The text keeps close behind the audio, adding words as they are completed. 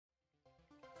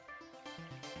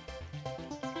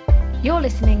You're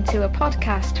listening to a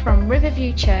podcast from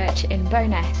Riverview Church in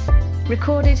Bowness,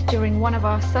 recorded during one of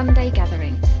our Sunday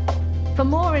gatherings. For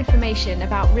more information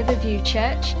about Riverview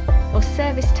Church, or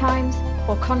service times,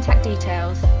 or contact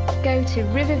details, go to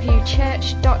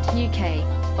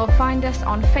riverviewchurch.uk or find us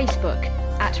on Facebook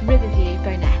at Riverview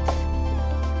Bowness.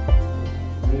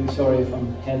 I'm really sorry if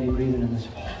I'm heavy breathing in this.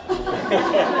 While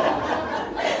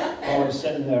I was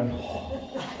sitting there.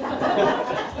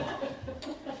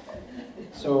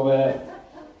 So,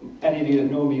 any of you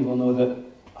that know me will know that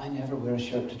I never wear a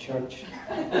shirt to church.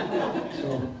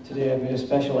 So, today I've made a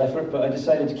special effort, but I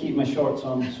decided to keep my shorts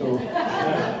on. So,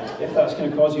 if that's going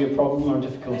to cause you a problem or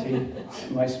difficulty,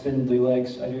 my spindly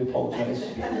legs, I do apologise.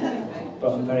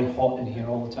 But I'm very hot in here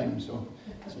all the time, so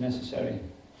it's necessary.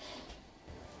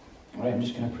 Alright, I'm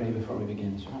just going to pray before we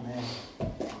begin. So,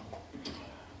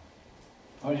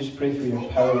 I just pray for your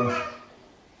power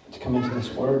to come into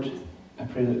this word. I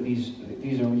pray that these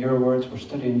are your words. We're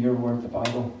studying your word, the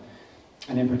Bible,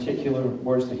 and in particular,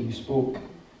 words that you spoke.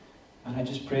 And I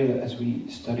just pray that as we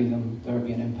study them, there will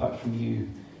be an impact from you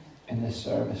in this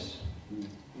service.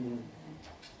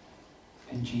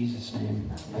 In Jesus'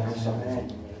 name.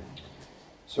 Amen.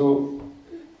 So,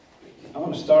 I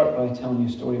want to start by telling you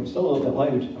a story. I'm still a little bit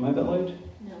loud. Am I a bit loud?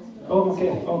 No. Oh,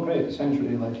 okay. Oh, great. It sounds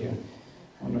really loud here.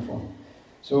 Wonderful.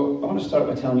 So, I want to start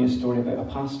by telling you a story about a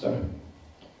pastor.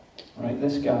 Right,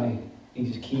 this guy,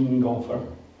 he's a keen golfer,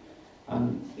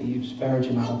 and he was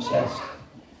Virgin and obsessed.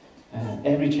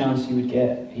 Every chance he would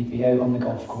get, he'd be out on the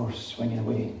golf course swinging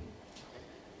away.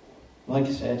 Like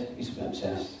I said, he's a bit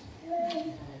obsessed.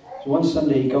 So one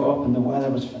Sunday he got up and the weather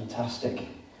was fantastic.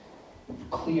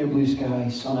 Clear blue sky,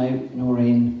 sun out, no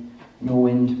rain, no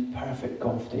wind, perfect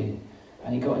golf day.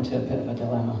 And he got into a bit of a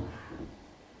dilemma.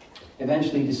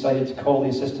 Eventually he decided to call the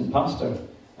assistant pastor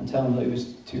and tell him that he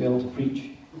was too ill to preach.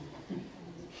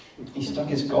 He stuck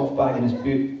his golf bag in his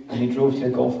boot and he drove to a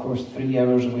golf course 3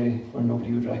 hours away where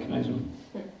nobody would recognise him.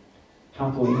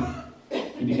 Happily,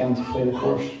 he began to play the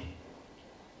course.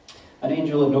 An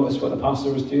angel had noticed what the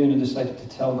pastor was doing and decided to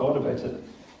tell God about it.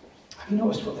 Have you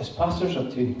noticed what this pastor's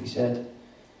up to? He said.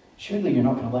 Surely you're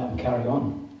not going to let him carry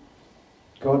on.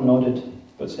 God nodded,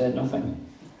 but said nothing.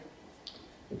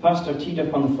 The pastor teed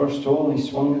up on the first hole and he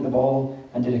swung at the ball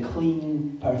and did a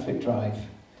clean, perfect drive.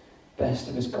 Best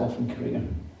of his golfing career.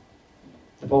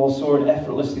 The ball soared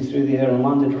effortlessly through the air and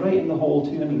landed right in the hole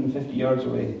 250 yards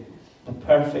away. The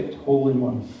perfect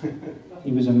hole-in-one.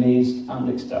 He was amazed and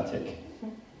ecstatic.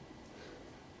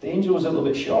 The angel was a little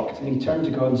bit shocked and he turned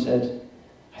to God and said,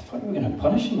 I thought you were going to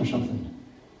punish him or something.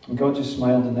 And God just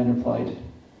smiled and then replied,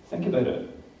 think about it.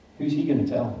 Who's he going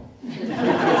to tell?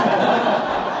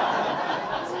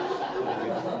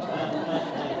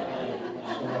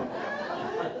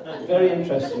 Very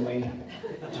interestingly,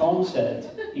 Tom said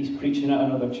he's preaching at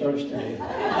another church today.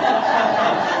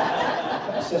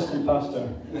 Assistant pastor.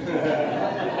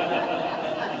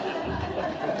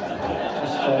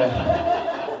 Just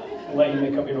let you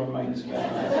make up your own minds.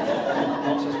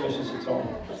 Not suspicious at all.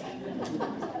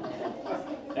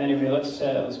 Anyway, let's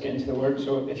get into the word.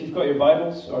 So if you've got your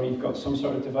Bibles or you've got some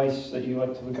sort of device that you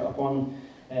like to look it up on,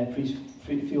 please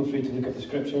feel free to look at the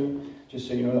scripture, just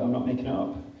so you know that I'm not making it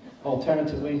up.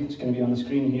 Alternatively, it's going to be on the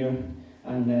screen here,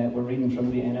 and we're reading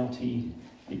from the NLT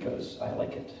because I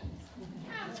like it.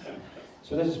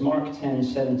 So this is Mark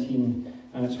 10:17,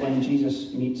 and it's when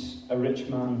Jesus meets a rich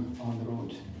man on the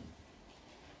road.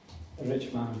 A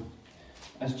rich man.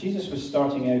 As Jesus was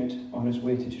starting out on his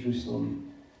way to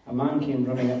Jerusalem, a man came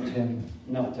running up to him,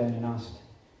 knelt down and asked,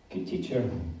 Good teacher,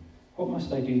 what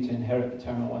must I do to inherit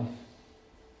eternal life?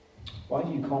 Why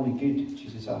do you call me good?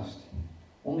 Jesus asked.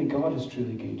 Only God is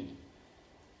truly good.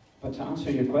 But to answer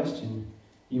your question,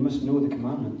 you must know the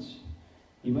commandments.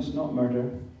 You must not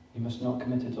murder. You must not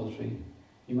commit adultery.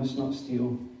 You must not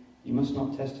steal. You must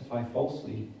not testify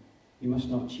falsely. You must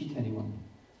not cheat anyone.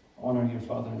 Honour your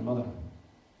father and mother.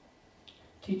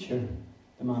 Teacher,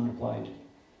 the man replied,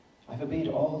 I've obeyed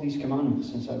all these commandments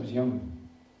since I was young.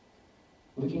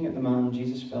 Looking at the man,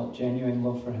 Jesus felt genuine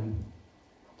love for him.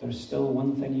 There is still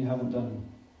one thing you haven't done,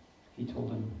 he told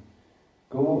him.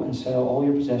 Go and sell all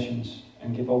your possessions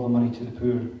and give all the money to the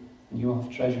poor, and you will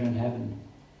have treasure in heaven.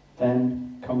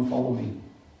 Then come follow me.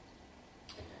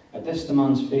 At this the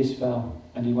man's face fell,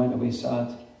 and he went away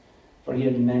sad, for he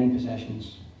had many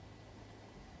possessions.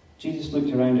 Jesus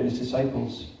looked around at his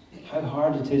disciples. How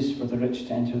hard it is for the rich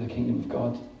to enter the kingdom of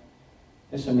God.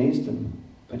 This amazed them,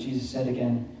 but Jesus said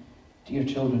again, Dear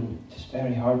children, it is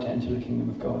very hard to enter the kingdom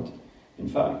of God. In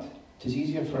fact, it is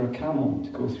easier for a camel to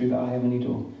go through the eye of a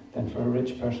needle than for a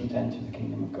rich person to enter the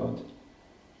kingdom of God.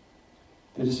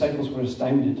 The disciples were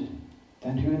astounded.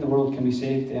 Then who in the world can be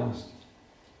saved, they asked.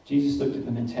 Jesus looked at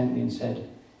them intently and said,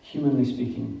 humanly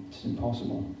speaking, it is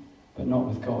impossible, but not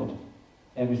with God.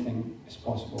 Everything is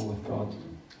possible with God.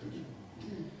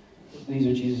 These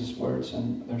are Jesus' words,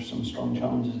 and there's some strong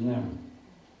challenges in there.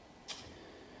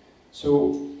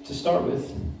 So, to start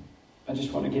with, I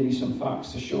just want to give you some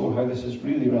facts to show how this is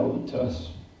really relevant to us.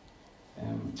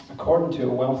 According to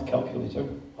a wealth calculator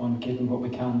on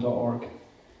givingwhatwecan.org,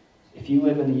 if you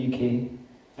live in the UK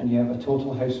and you have a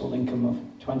total household income of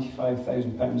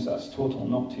 £25,000, that's total,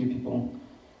 not two people,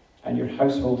 and your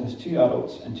household has 2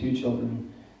 adults and 2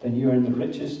 children, then you are in the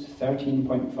richest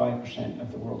 13.5%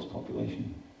 of the world's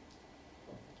population.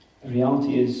 The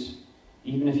reality is,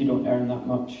 even if you don't earn that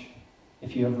much,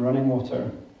 if you have running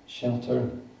water,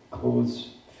 shelter,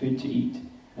 clothes, food to eat,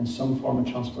 and some form of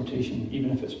transportation,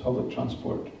 even if it's public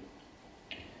transport,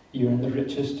 you're in the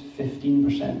richest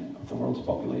 15% of the world's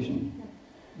population.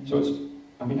 So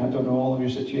I don't know all of your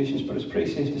situations, but it's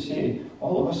pretty safe to say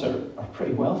all of us are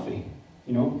pretty wealthy.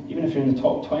 Even if you're in the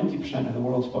top 20% of the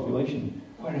world's population,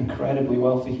 we're incredibly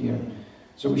wealthy here.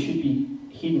 So we should be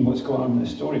heeding what's going on in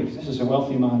this story, because this is a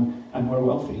wealthy man and we're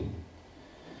wealthy.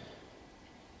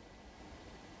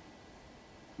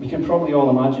 We can probably all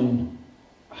imagine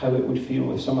how it would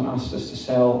feel if someone asked us to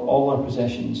sell all our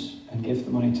possessions and give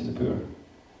the money to the poor.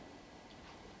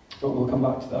 But we'll come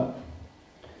back to that.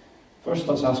 First,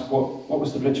 let's ask, what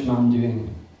was the rich man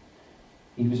doing?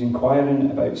 He was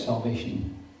inquiring about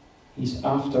salvation. He's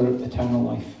after eternal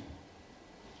life.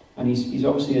 And he's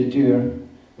obviously a doer.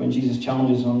 When Jesus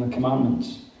challenges on the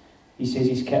commandments, he says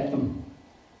he's kept them.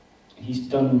 He's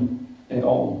done it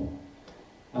all.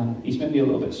 And he's maybe a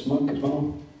little bit smug as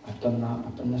well. I've done that,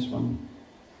 I've done this one.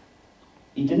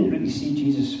 He didn't really see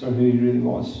Jesus for who he really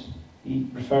was. He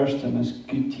refers to him as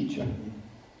good teacher.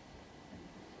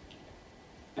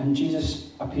 And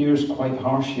Jesus appears quite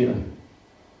harsh here,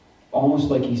 almost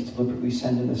like he's deliberately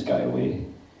sending this guy away.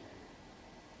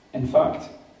 In fact,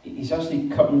 he's actually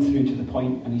cutting through to the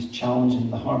point and he's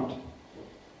challenging the heart.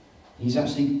 He's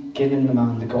actually giving the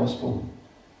man the gospel.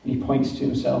 And he points to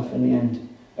himself in the end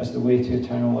as the way to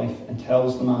eternal life and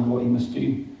tells the man what he must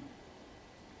do.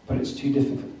 But it's too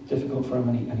difficult for him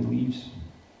and he leaves.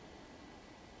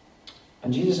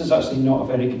 And Jesus is actually not a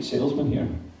very good salesman here.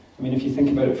 If you think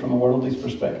about it from a worldly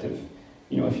perspective,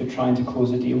 if you're trying to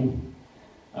close a deal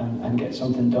and get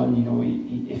something done,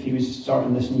 if he was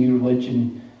starting this new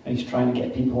religion and he's trying to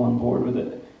get people on board with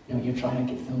it, you're trying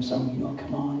to get them some,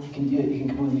 come on, you can do it, you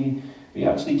can come with me. But he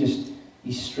actually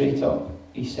he's straight up.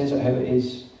 He says it how it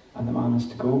is, and the man has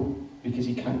to go because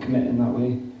he can't commit in that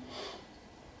way.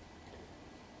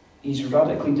 He's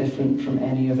radically different from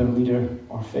any other leader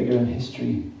or figure in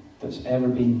history that's ever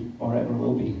been or ever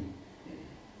will be.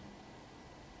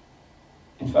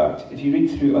 In fact, if you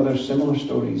read through other similar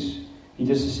stories, he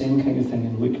does the same kind of thing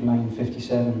in Luke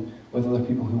 9:57 with other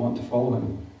people who want to follow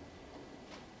him.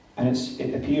 And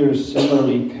it appears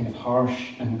similarly kind of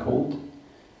harsh and cold.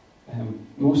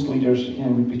 Most leaders,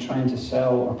 again, would be trying to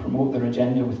sell or promote their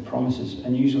agenda with promises,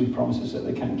 and usually promises that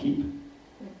they can't keep.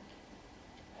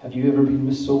 Have you ever been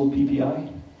missold PPI?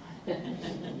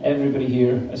 Everybody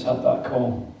here has had that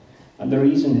call. And the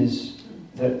reason is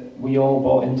that we all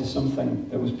bought into something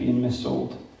that was being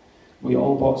missold. We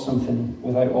all bought something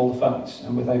without all the facts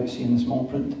and without seeing the small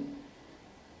print.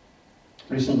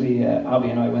 Recently, Abby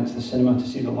and I went to the cinema to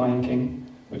see The Lion King,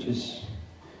 which is...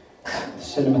 The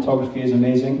cinematography is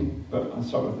amazing, but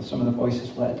some of the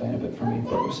voices let it down a bit for me.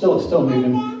 But it's still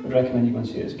moving. I'd recommend you go and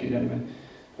see it. It's good anyway.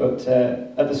 But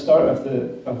at the start of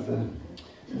the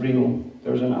reel,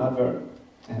 there was an advert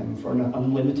for an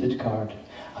unlimited card.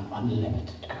 An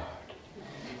unlimited card.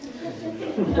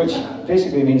 Which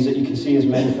basically means that you can see as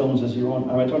many films as you want.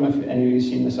 I don't know if any of you have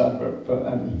seen this advert,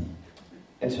 but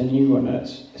it's a new one, and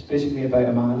it's basically about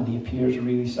a man, and he appears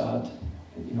really sad.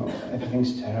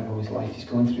 Everything's terrible in his life. He's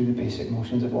going through the basic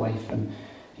motions of life, and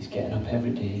he's getting up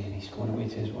every day, and he's going away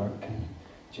to his work, and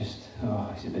he's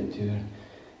a bit dour.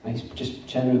 And he just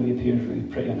generally appears really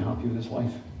pretty unhappy with his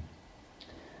life.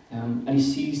 And he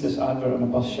sees this advert on a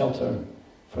bus shelter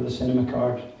for the cinema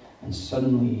card, and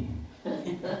suddenly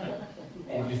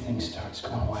everything starts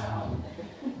going well.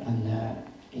 And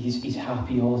he's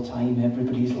happy all the time.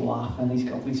 Everybody's laughing. He's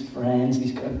got these friends.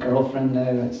 He's got a girlfriend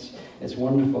now. It's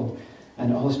wonderful.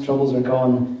 And all his troubles are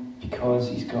gone because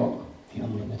he's got the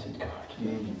unlimited card.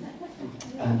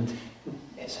 And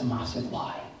it's a massive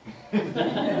lie.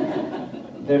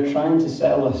 They're trying to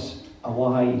sell us a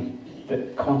lie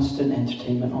that constant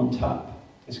entertainment on tap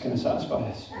is going to satisfy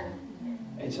us.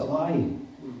 It's a lie.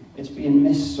 It's being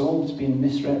missold. It's being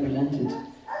misrepresented.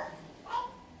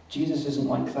 Jesus isn't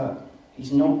like that.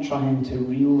 He's not trying to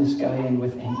reel this guy in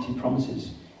with empty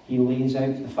promises. He lays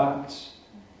out the facts,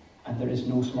 and there is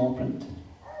no small print.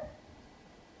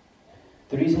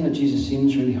 The reason that Jesus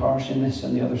seems really harsh in this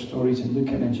and the other stories in Luke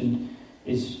I mentioned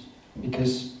is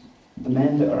because the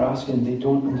men that are asking, they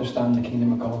don't understand the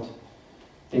kingdom of God.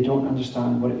 They don't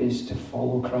understand what it is to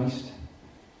follow Christ,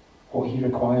 what he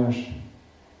requires.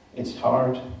 It's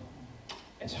hard.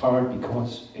 It's hard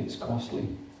because it's costly.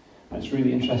 And it's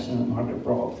really interesting that Margaret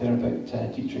brought up there about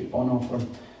Dietrich Bonhoeffer.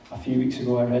 A few weeks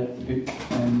ago I read the book,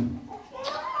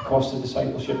 The Cost of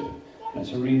Discipleship. And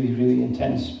it's a really, really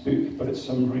intense book, but it's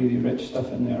some really rich stuff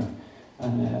in there.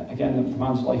 And again, the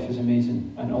man's life is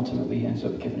amazing, and ultimately he ends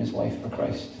up giving his life for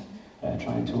Christ,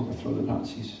 trying to overthrow the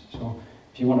Nazis. So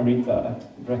if you want to read that,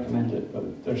 I'd recommend it.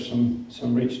 But there's some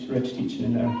rich teaching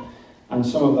in there. And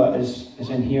some of that is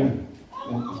in here.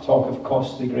 The talk of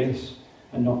costly grace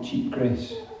and not cheap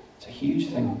grace. It's a huge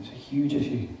thing. It's a huge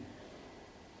issue.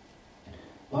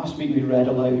 Last week we read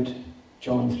aloud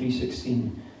John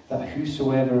 3:16, that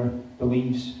whosoever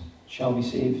believes shall be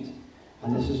saved.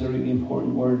 And this is a really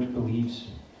important word, believes.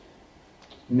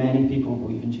 Many people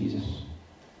believe in Jesus.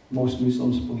 Most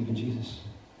Muslims believe in Jesus.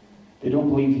 They don't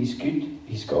believe he's good,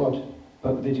 he's God,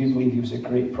 but they do believe he was a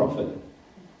great prophet.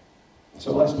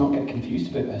 So let's not get confused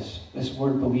about this. This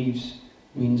word believes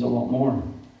means a lot more.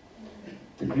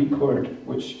 The Greek word,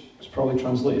 which is probably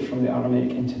translated from the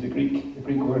Aramaic into the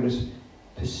Greek word is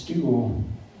pisteuo,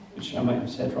 which I might have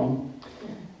said wrong.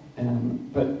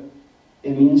 But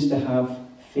it means to have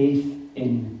faith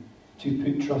in, to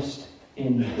put trust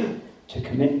in, to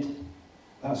commit.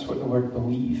 That's what the word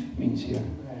believe means here.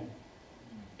 Right.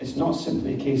 It's not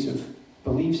simply a case of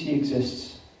believes he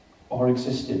exists or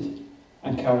existed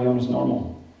and carry on as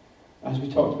normal. As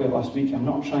we talked about last week, I'm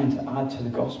not trying to add to the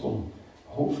gospel,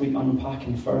 hopefully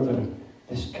unpacking further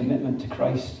this commitment to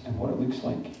Christ and what it looks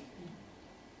like.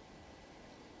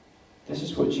 This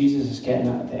is what Jesus is getting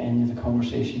at the end of the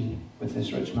conversation with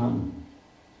this rich man.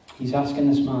 He's asking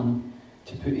this man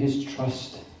to put his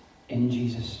trust in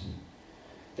Jesus.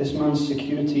 This man's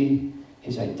security,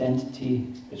 his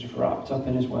identity, is wrapped up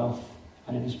in his wealth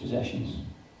and in his possessions.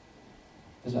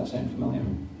 Does that sound familiar?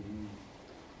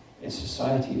 It's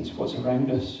society, it's what's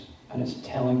around us, and it's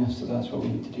telling us that that's what we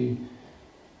need to do.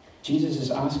 Jesus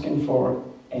is asking for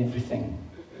everything.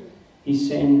 He's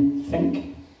saying,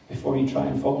 think before you try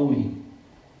and follow me.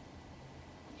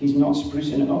 He's not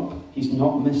sprucing it up. He's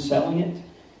not mis-selling it.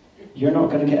 You're not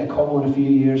going to get a call in a few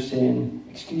years saying,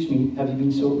 excuse me, have you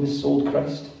been missold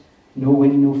Christ? No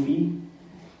win, no fee.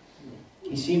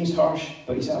 He seems harsh,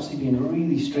 but he's actually being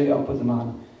really straight up with the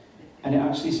man. And it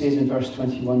actually says in verse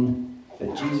 21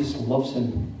 that Jesus loves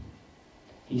him.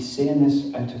 He's saying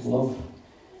this out of love.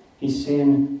 He's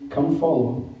saying, come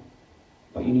follow,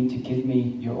 but you need to give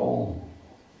me your all.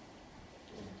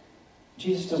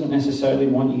 Jesus doesn't necessarily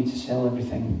want you to sell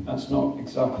everything. That's not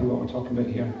exactly what we're talking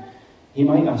about here. He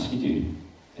might ask you to,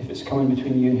 if it's coming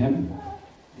between you and him.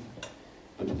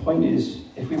 But the point is,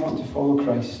 if we want to follow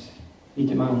Christ, he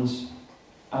demands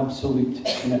absolute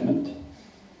commitment.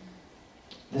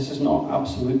 This is not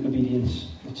absolute obedience.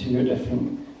 The two are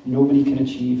different. Nobody can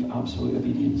achieve absolute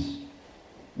obedience.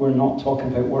 We're not talking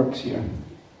about works here.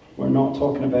 We're not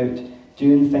talking about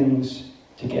doing things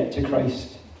to get to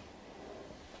Christ.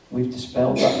 We've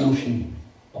dispelled that notion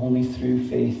only through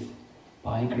faith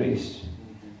by grace.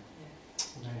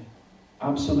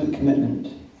 Absolute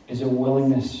commitment is a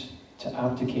willingness to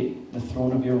abdicate the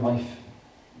throne of your life,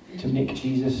 to make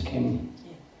Jesus king,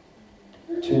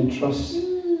 to entrust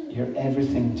your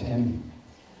everything to him.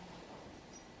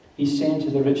 He's saying to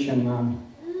the rich young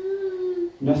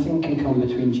man, nothing can come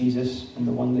between Jesus and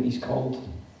the one that he's called.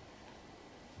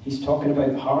 He's talking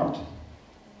about heart.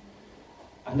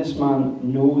 And this man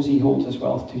knows he holds his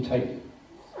wealth too tight.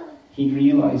 He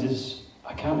realizes,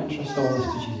 I can't entrust all this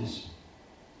to Jesus.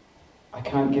 I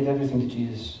can't give everything to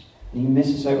Jesus. And he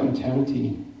misses out on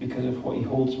eternity because of what he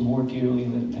holds more dearly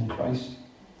than Christ.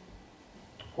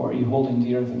 What are you holding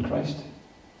dearer than Christ?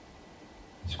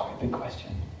 It's quite a big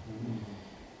question.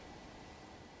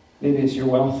 Maybe it's your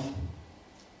wealth.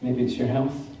 Maybe it's your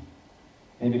health.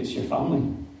 Maybe it's your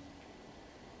family.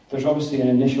 There's obviously an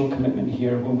initial commitment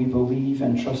here. When we believe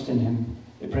and trust in him,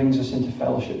 it brings us into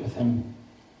fellowship with him.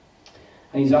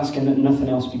 And he's asking that nothing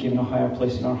else be given a higher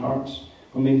place in our hearts.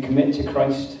 When we commit to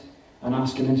Christ and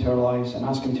ask him into our lives and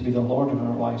ask him to be the Lord of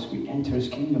our lives, we enter his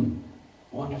kingdom.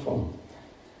 Wonderful.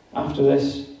 After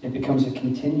this, it becomes a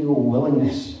continual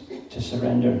willingness to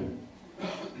surrender,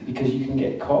 because you can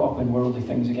get caught up in worldly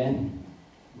things again.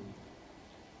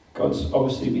 God's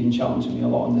obviously been challenging me a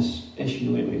lot on this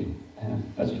issue lately,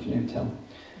 as you can now tell.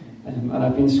 And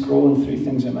I've been scrolling through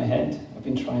things in my head I've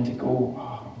been trying to go,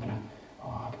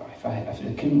 if I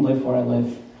couldn't live where I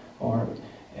live, or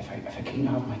if I couldn't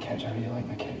have my couch, I really like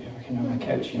my couch, if I couldn't have my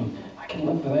couch, I can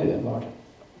live without it, Lord.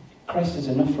 Christ is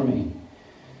enough for me.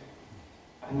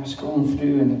 And I was scrolling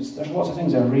through, and there's lots of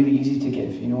things that are really easy to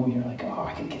give, You're like,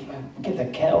 I could give the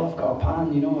kettle, I've got a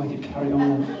pan, I could carry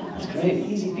on. It's great,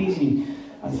 easy peasy.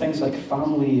 And things like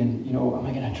family, and, am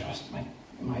I going to trust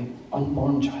my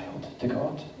unborn child to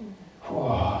God?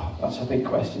 Whoa, that's a big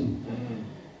question.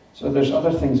 So there's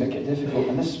other things that get difficult,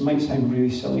 and this might sound really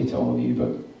silly to all of you,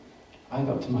 but I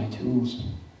got to my tools.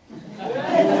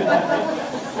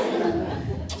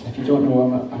 If you don't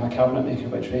know, I'm a cabinet maker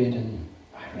by trade, and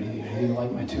I really, really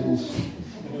like my tools.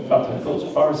 In fact, I'd go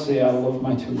as far as say I love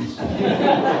my tools.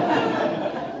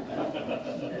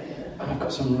 And I've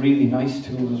got some really nice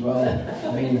tools as well.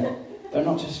 I mean, they're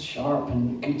not just sharp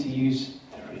and good to use,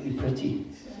 they're really pretty.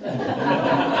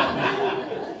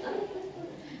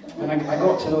 And I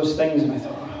got to those things and I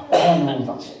thought, oh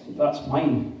no, that's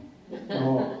mine.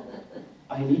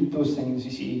 I need those things,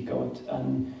 you see, God.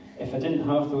 And if I didn't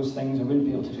have those things, I wouldn't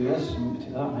be able to do this, I wouldn't be able to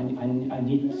do that. I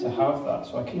need to have that,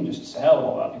 so I couldn't just sell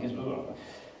all that because...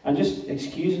 And just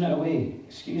excusing away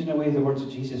the words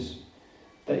of Jesus.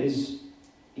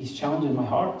 He's challenging my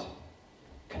heart.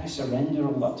 Can I surrender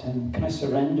all that to him? Can I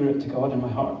surrender it to God in my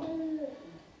heart?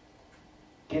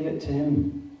 Give it to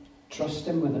him. Trust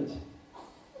him with it.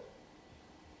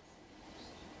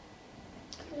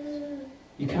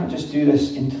 You can't just do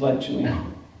this intellectually.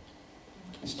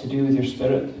 It's to do with your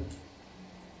spirit.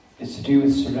 It's to do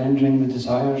with surrendering the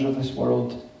desires of this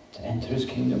world to enter his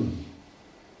kingdom.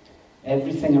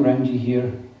 Everything around you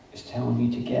here is telling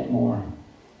you to get more.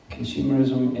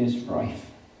 Consumerism is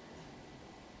rife.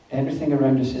 Everything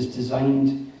around us is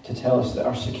designed to tell us that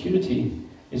our security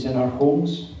is in our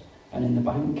homes and in the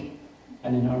bank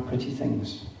and in our pretty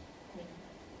things.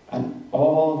 And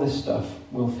all this stuff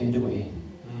will fade away.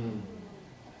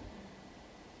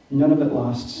 None of it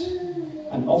lasts.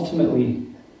 And ultimately,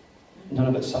 none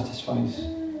of it satisfies.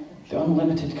 The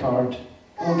unlimited card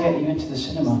will get you into the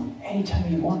cinema anytime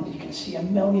you want. You can see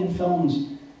 1 million films.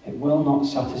 It will not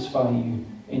satisfy you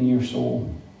in your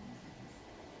soul.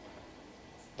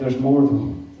 There's more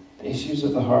though. The issues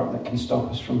of the heart that can stop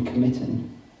us from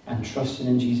committing and trusting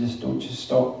in Jesus don't just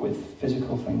stop with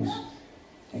physical things.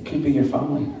 It could be your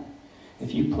family.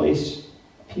 If you place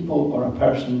people or a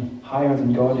person higher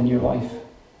than God in your life,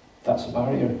 that's a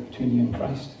barrier between you and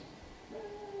Christ.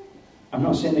 I'm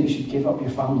not saying that you should give up your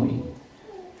family,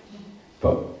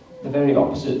 but the very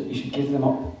opposite, you should give them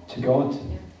up to God.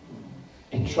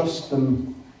 Entrust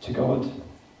them to God.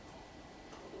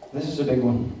 This is a big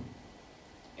one.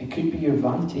 It could be your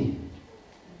vanity.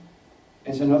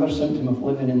 It's another symptom of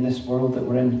living in this world that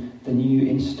we're in, the new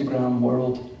Instagram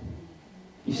world.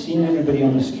 You've seen everybody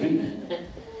on the street.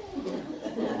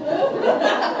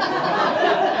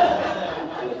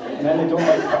 And then they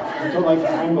don't like the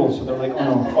angle, so they're like,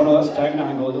 oh no, that's down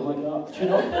angle, I don't like that. Do you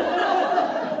know?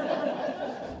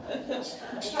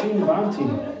 Extreme vanity.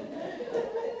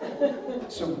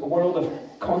 It's a world of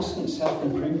constant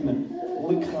self-improvement.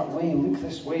 Look that way, look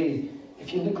this way.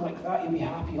 If you look like that, you'll be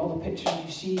happy. All the pictures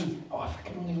you see, if I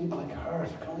can only look like her,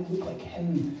 if I can only look like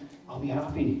him, I'll be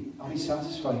happy, I'll be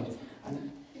satisfied.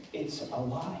 And it's a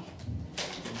lie.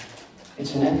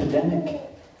 It's an epidemic.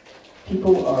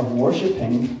 People are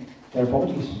worshipping their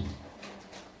bodies.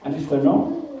 And if they're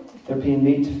not, they're being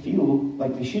made to feel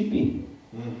like they should be.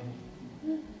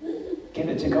 Give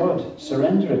it to God.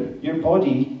 Surrender it. Your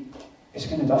body is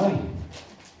going to die.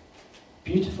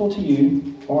 Beautiful to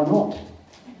you or not,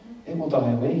 it will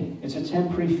die away. It's a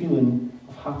temporary feeling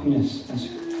of happiness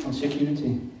and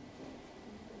security.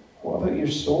 What about your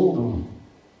soul, though?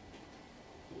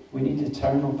 We need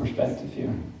eternal perspective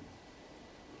here.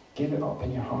 Give it up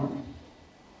in your heart.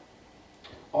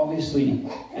 Obviously,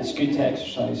 it's good to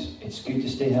exercise. It's good to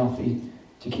stay healthy,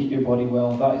 to keep your body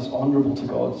well. That is honourable to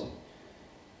God.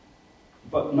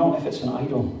 But not if it's an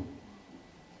idol.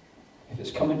 If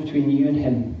it's coming between you and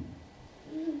him,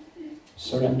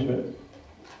 surrender it.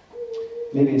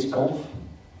 Maybe it's golf.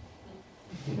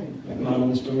 Like the man in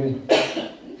the story.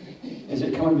 Is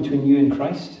it coming between you and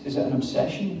Christ? Is it an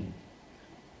obsession?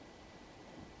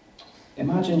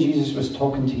 Imagine Jesus was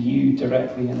talking to you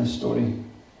directly in this story.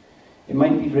 It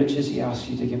might be riches he asks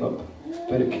you to give up,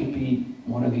 but it could be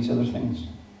one of these other things.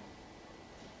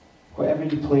 Whatever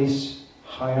you place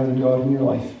higher than God in your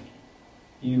life,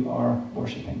 you are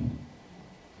worshipping.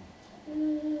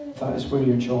 That is where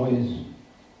your joy is.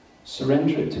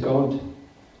 Surrender it to God.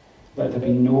 Let there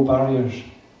be no barriers.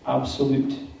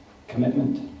 Absolute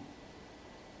commitment.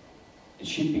 It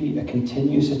should be a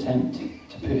continuous attempt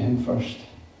to put him first.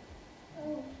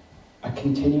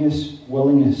 continuous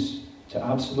willingness to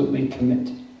absolutely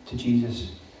commit to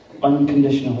Jesus,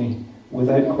 unconditionally,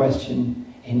 without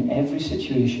question, in every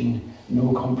situation,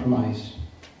 no compromise.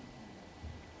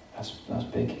 That's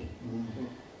big.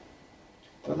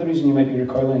 The other reason you might be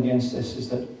recoiling against this is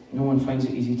that no one finds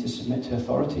it easy to submit to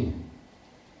authority.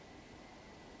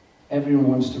 Everyone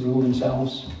wants to rule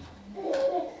themselves.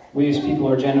 We as people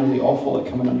are generally awful at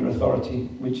coming under authority.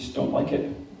 We just don't like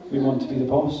it. We want to be the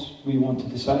boss. We want to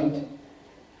decide.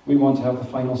 We want to have the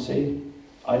final say.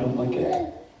 I don't like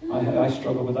it. I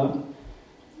struggle with that.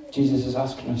 Jesus is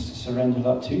asking us to surrender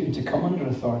that too, to come under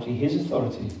authority, his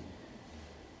authority.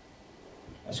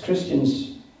 As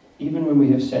Christians, even when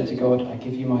we have said to God, I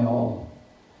give you my all,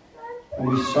 and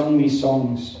we've sung these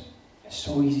songs, it's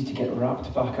so easy to get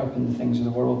wrapped back up in the things of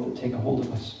the world that take a hold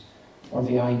of us, or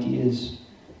the ideas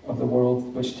of the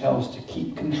world which tell us to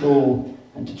keep control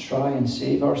and to try and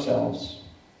save ourselves.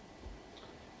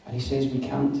 And he says we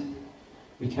can't.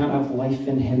 We can't have life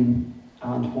in him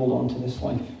and hold on to this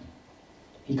life.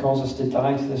 He calls us to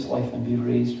die to this life and be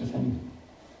raised with him.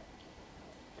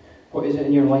 What is it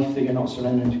in your life that you're not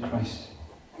surrendering to Christ?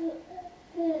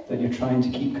 That you're trying to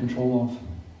keep control of?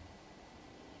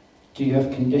 Do you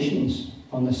have conditions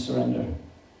on this surrender?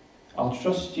 I'll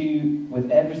trust you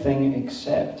with everything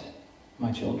except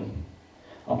my children.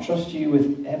 I'll trust you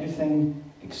with everything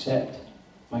except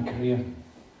my career.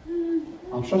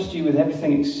 I'll trust you with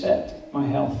everything except my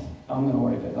health. I'm going to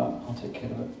worry about that. I'll take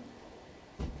care of it.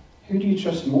 Who do you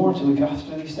trust more to look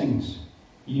after these things?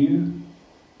 You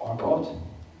or God?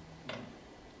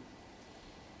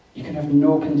 You can have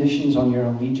no conditions on your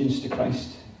allegiance to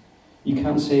Christ. You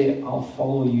can't say, I'll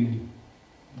follow you,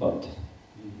 but.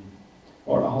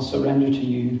 Or I'll surrender to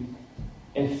you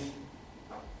if.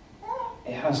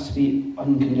 It has to be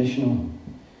unconditional.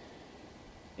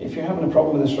 If you're having a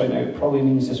problem with this right now, it probably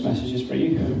means this message is for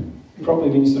you. It probably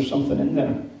means there's something in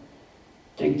there.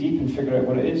 Dig deep and figure out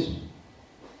what it is.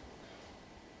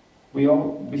 We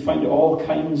find all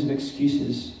kinds of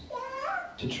excuses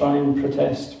to try and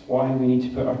protest why we need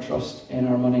to put our trust in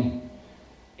our money,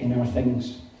 in our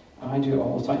things. And I do it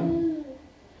all the time.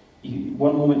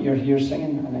 One moment you're here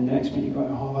singing, and then the next minute you go,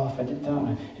 oh, well, if I did that, and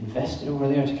I invested over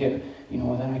there to get,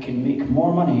 then I could make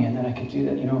more money, and then I could do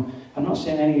that, I'm not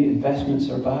saying any investments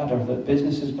are bad, or that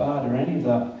business is bad, or any of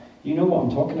that. You know what I'm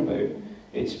talking about.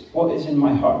 It's what is in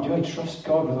my heart. Do I trust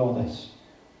God with all this?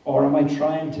 Or am I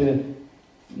trying to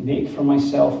make for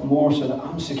myself more so that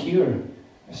I'm secure?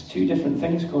 There's two different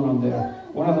things going on there.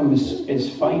 One of them is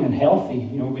fine and healthy.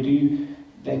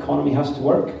 The economy has to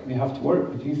work. We have to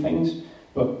work. We do things.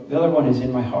 But the other one is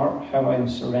in my heart, how I am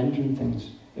surrendering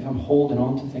things. If I'm holding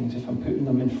on to things, if I'm putting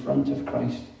them in front of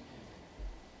Christ.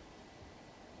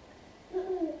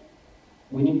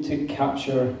 We need to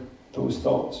capture those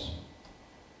thoughts.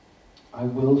 I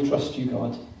will trust you,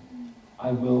 God.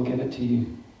 I will give it to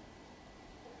you.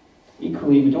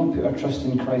 Equally, we don't put our trust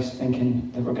in Christ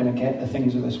thinking that we're going to get the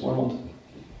things of this world.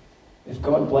 If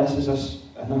God blesses us,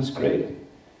 and that's great,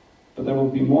 but there will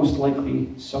be most likely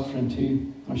suffering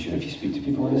too. I'm sure if you speak to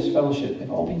people in this fellowship,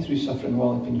 they've all been through suffering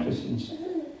while they've been Christians.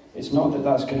 It's not that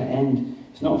that's going to end.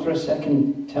 It's not for a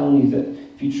second telling you that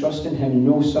if you trust in him,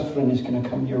 no suffering is going to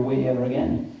come your way ever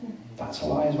again. That's a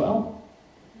lie as well.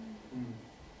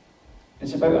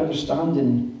 It's about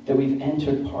understanding that we've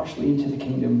entered partially into the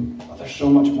kingdom, but there's so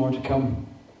much more to come.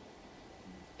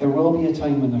 There will be a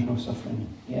time when there's no suffering,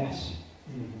 yes.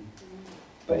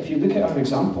 But if you look at our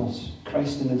examples,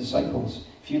 Christ and the disciples,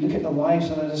 if you look at the lives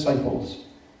of the disciples,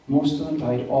 most of them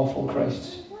died awful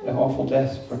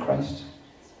deaths for Christ.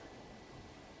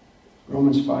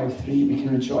 Romans 5:3, we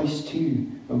can rejoice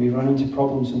too when we run into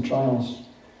problems and trials,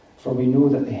 for we know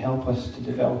that they help us to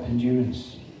develop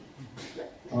endurance.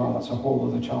 Oh, that's a whole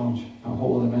other challenge, a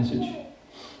whole other message.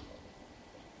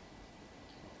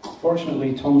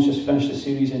 Fortunately, Tom's just finished a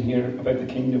series in here about the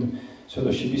kingdom, so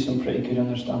there should be some pretty good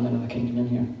understanding of the kingdom in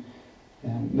here.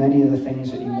 Many of the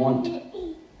things that you want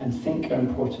and think are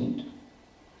important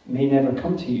may never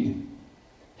come to you.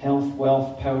 Health,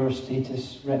 wealth, power,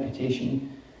 status,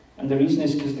 reputation. And the reason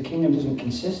is because the kingdom doesn't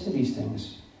consist of these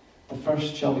things. The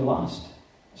first shall be last.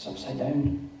 It's upside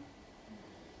down.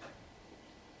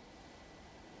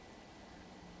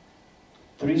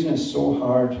 The reason it's so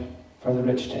hard for the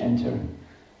rich to enter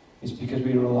is because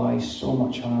we rely so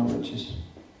much on our riches.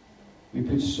 We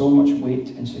put so much weight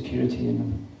and security in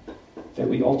them that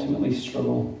we ultimately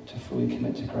struggle to fully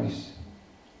commit to Christ,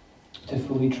 to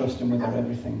fully trust him with our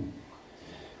everything.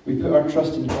 We put our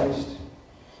trust in Christ,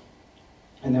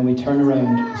 and then we turn around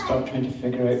and start trying to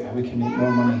figure out how we can make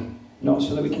more money, not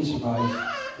so that we can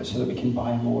survive, but so that we can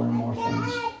buy more and more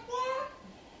things.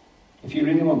 If you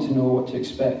really want to know what to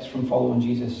expect from following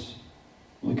Jesus,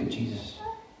 look at Jesus.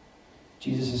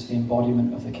 Jesus is the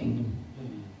embodiment of the kingdom.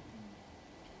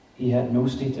 He had no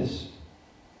status,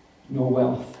 no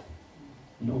wealth,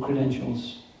 no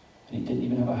credentials, and he didn't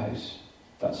even have a house.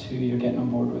 That's who you're getting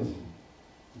on board with.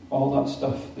 All that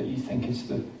stuff that you think is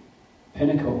the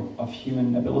pinnacle of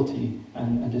human ability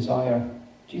and desire,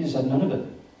 Jesus had none of it.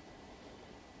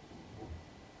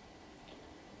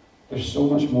 There's so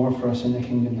much more for us in the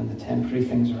kingdom than the temporary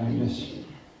things around us.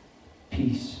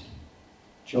 Peace,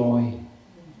 joy,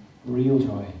 real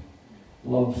joy,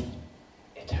 love,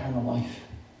 eternal life.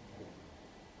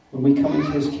 When we come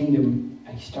into his kingdom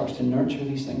and he starts to nurture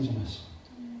these things in us,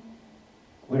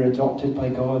 we're adopted by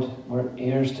God, we're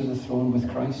heirs to the throne with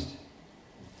Christ.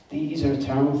 These are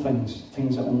eternal things,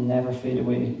 things that will never fade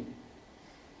away.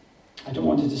 I don't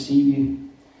want to deceive you.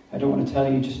 I don't want to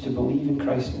tell you just to believe in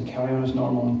Christ and carry on as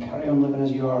normal and carry on living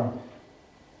as you are.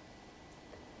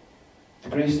 The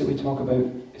grace that we talk about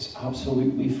is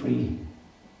absolutely free,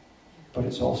 but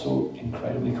it's also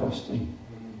incredibly costly,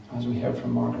 as we heard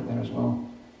from Margaret there as well.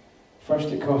 First,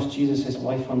 it cost Jesus his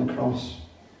life on the cross.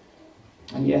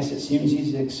 And yes, it seems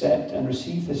easy to accept and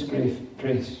receive this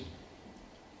grace,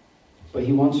 but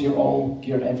he wants your all,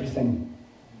 your everything.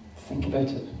 Think about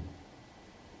it.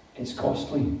 It's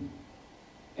costly.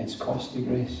 It's costly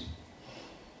grace.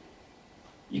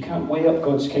 You can't weigh up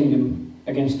God's kingdom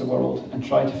against the world and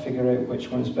try to figure out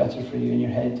which one is better for you in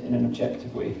your head in an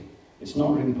objective way. It's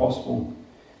not really possible,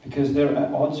 because they're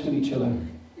at odds with each other.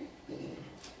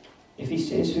 If he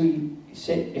is who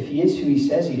he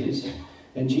says he is,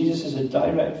 then Jesus is a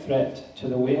direct threat to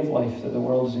the way of life that the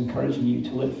world is encouraging you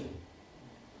to live.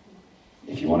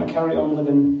 If you want to carry on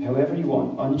living however you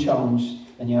want,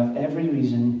 unchallenged, then you have every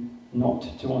reason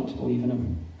not to want to believe in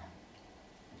him.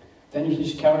 Then you can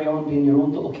just carry on being your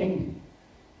own little king,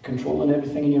 controlling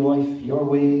everything in your life, your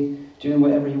way, doing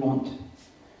whatever you want,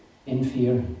 in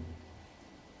fear,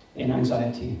 in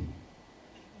anxiety,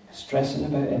 stressing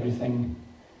about everything,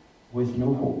 with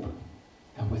no hope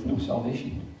and with no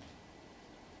salvation.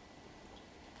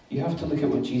 You have to look at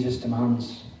what Jesus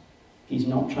demands. He's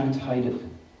not trying to hide it.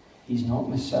 He's not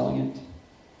mis-selling it.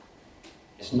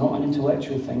 It's not an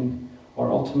intellectual thing,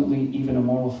 or ultimately even a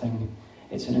moral thing.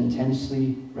 It's an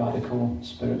intensely radical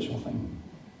spiritual thing.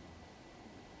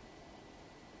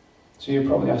 So you're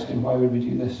probably asking, why would we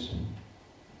do this?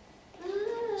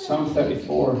 Psalm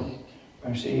 34,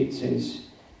 verse 8 says,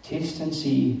 "Taste and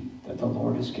see that the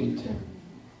Lord is good.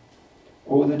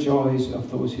 Oh, the joys of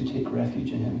those who take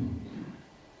refuge in him."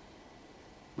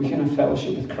 We can have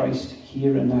fellowship with Christ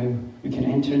here and now. We can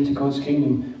enter into God's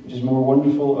kingdom, which is more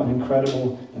wonderful and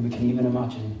incredible than we can even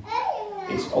imagine.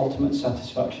 It's ultimate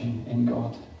satisfaction in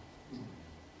God.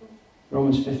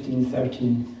 Romans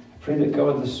 15:13. I pray that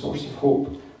God, the source of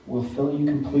hope, will fill you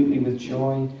completely with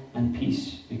joy and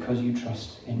peace because you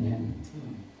trust in him.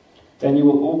 Then you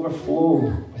will overflow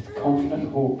with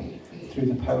confident hope through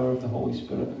the power of the Holy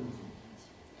Spirit.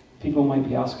 People might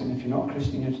be asking, if you're not a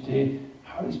Christian here today,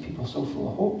 how are these people so full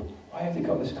of hope? Why have they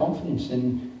got this confidence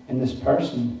in this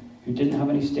person who didn't have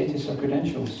any status or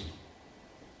credentials?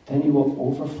 Then you will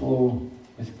overflow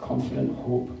with confident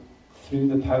hope through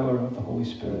the power of the Holy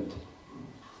Spirit.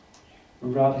 A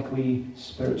radically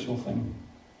spiritual thing.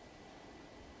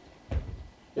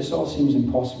 This all seems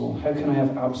impossible. How can I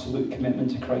have absolute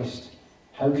commitment to Christ?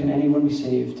 How can anyone be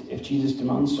saved if Jesus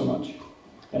demands so much?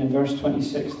 And in verse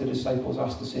 26, the disciples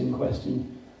ask the same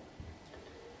question.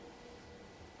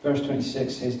 Verse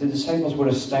 26 says, "The disciples were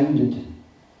astounded.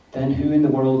 Then who in the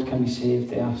world can be saved?"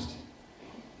 they asked.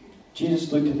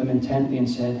 Jesus looked at them intently and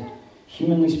said,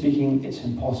 "Humanly speaking, it's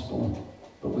impossible,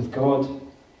 but with God,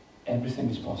 everything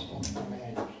is possible."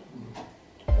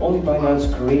 Only by God's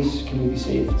grace can we be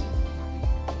saved.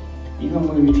 Even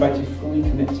when we try to fully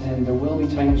commit to him, there will be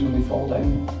times when we fall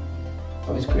down,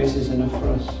 but his grace is enough for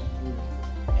us.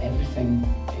 Everything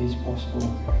is possible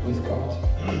with God.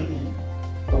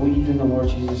 Believe in the Lord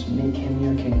Jesus, make him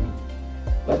your King.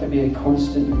 Let there be a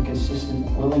constant and consistent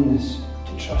willingness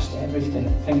to trust everything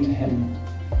to him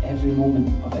every moment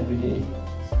of every day.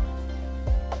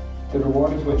 The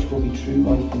reward of which will be true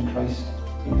life in Christ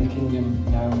in the kingdom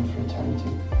now and for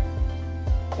eternity.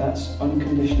 That's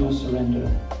unconditional surrender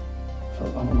for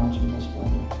unimaginable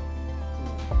splendor.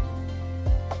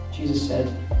 Jesus said,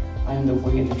 "I am the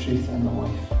way, the truth, and the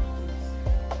life."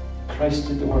 Christ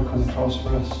did the work on the cross for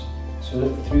us, so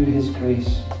that through his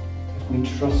grace, if we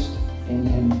trust in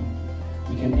him,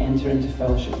 we can enter into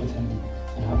fellowship with him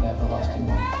and have everlasting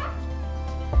life.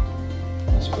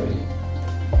 Let's pray.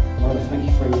 Lord, I thank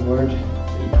you for your word,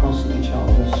 that you constantly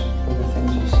challenge us with the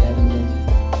things you've said and did.